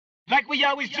like we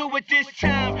always do at this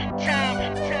time.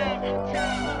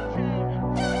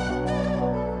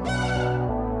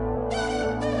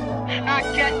 I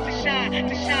got to shine,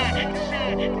 to shine, to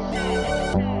shine, to shine.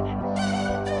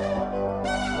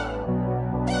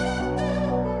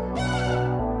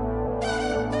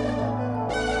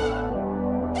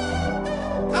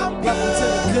 Welcome to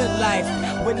the good life,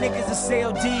 where niggas are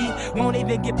CLD, won't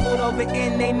even get pulled over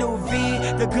in they new V.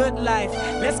 The good life,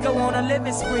 let's go on a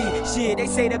living spree. Shit, they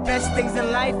say the best things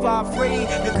in life are free.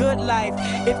 The good life,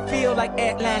 it feel like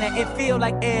Atlanta, it feel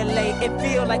like LA, it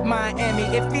feel like Miami,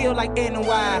 it feel like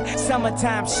NY,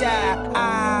 summertime shy.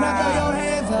 Now throw your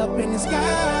hands up in the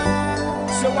sky.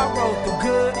 So I roll through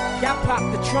good, y'all pop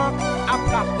the trunk, I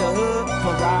pop the hood,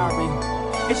 Ferrari.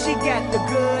 If she got the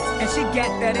goods and she got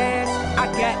that ass, I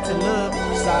got to look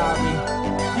sorry.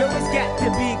 Yo, it's got to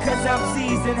be cause I'm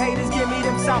seasoned. Haters give me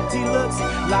them salty looks.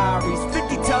 Lowry's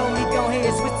 50 told me go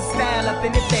ahead, switch the style up.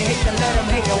 And if they hate, then let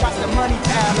them hate and watch the money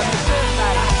pile up. The good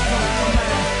life,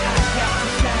 I got to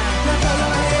shine. Now throw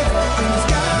your hands up in the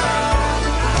sky.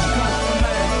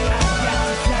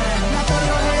 Now throw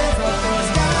your hands up in the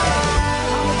sky.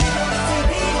 I'ma get on the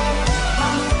TV.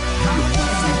 I'ma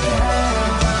put you down.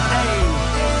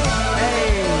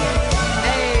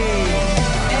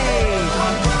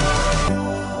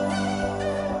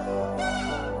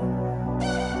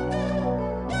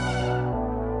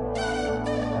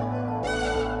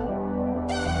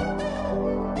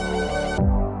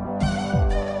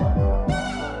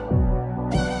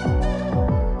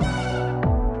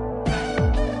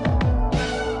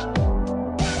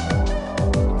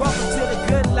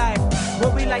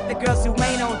 Like the girls who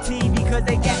ain't on TV cause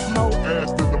they got more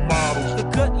ass than the models. The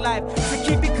good life, so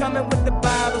keep it coming with the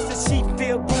bottles. So she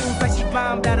feel bruised like she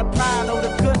bombed out a Apollo. The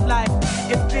good life,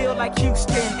 it feel like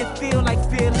Houston, it feel like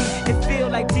Philly, it feel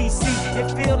like DC, it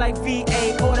feel like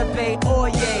VA or the Bay or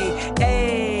yay.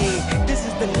 Hey, this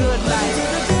is the good life.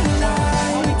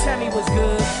 Only tell me what's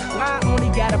good. Why I only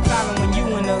got a problem when you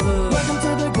in the hood? Welcome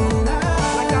to the good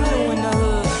life. Like I'm new in the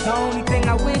hood. The only thing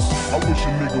I wish a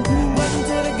nigga would. Welcome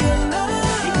to the good life.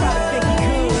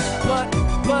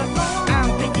 But I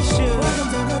don't think you should. Welcome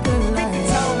to the good life. 50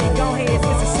 told me go ahead,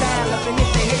 switch the style up. And if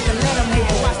they hate, then let them hate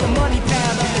and watch the money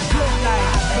pile up. The good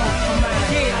life,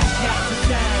 yeah, I got to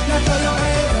shine. Now throw your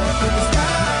hands up in the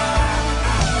sky.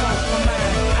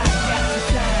 I got to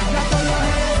shine. Now throw your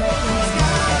hands up in the sky.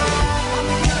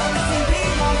 I'ma get on the TV.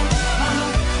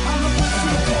 I'ma put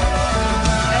you down.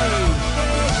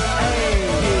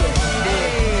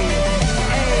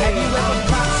 Have you ever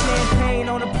popped champagne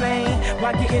on a plane?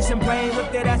 While getting some brain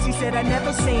with that ass, she said I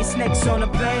never seen snakes on a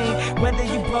plane. Whether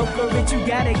you broke or rich, you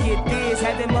gotta get this.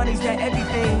 Having money's not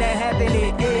everything that having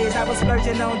it is. I was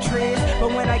splurging on trips, but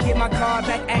when I get my car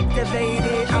back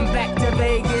activated, I'm back to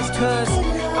Vegas. Cause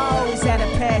I always had a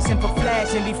passion for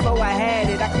flashing. Before I had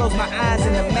it, I closed my eyes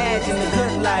and imagined the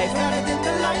good life. Better than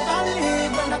the life I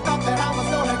lived when I thought that I was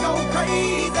gonna go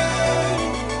crazy.